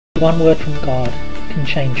one word from God can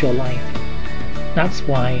change your life. That's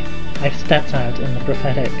why I've stepped out in the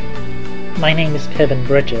prophetic. My name is Piven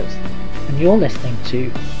Bridges, and you're listening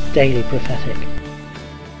to Daily Prophetic.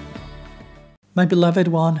 My beloved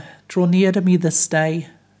one, draw near to me this day.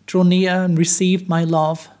 Draw near and receive my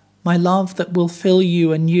love that will fill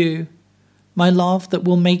you anew, my love that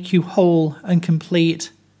will make you whole and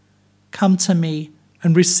complete. Come to me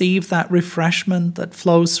and receive that refreshment that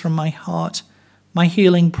flows from my heart, my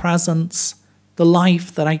healing presence, the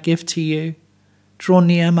life that I give to you. Draw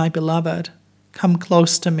near, my beloved. Come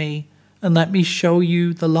close to me and let me show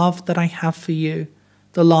you the love that I have for you,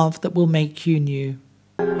 the love that will make you new.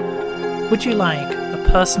 Would you like a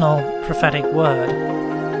personal prophetic word?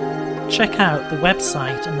 Check out the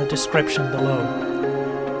website in the description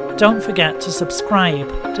below. Don't forget to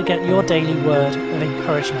subscribe to get your daily word of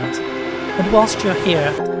encouragement. And whilst you're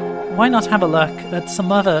here, why not have a look at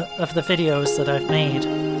some other of the videos that I've made?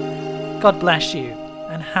 God bless you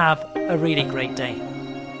and have a really great day.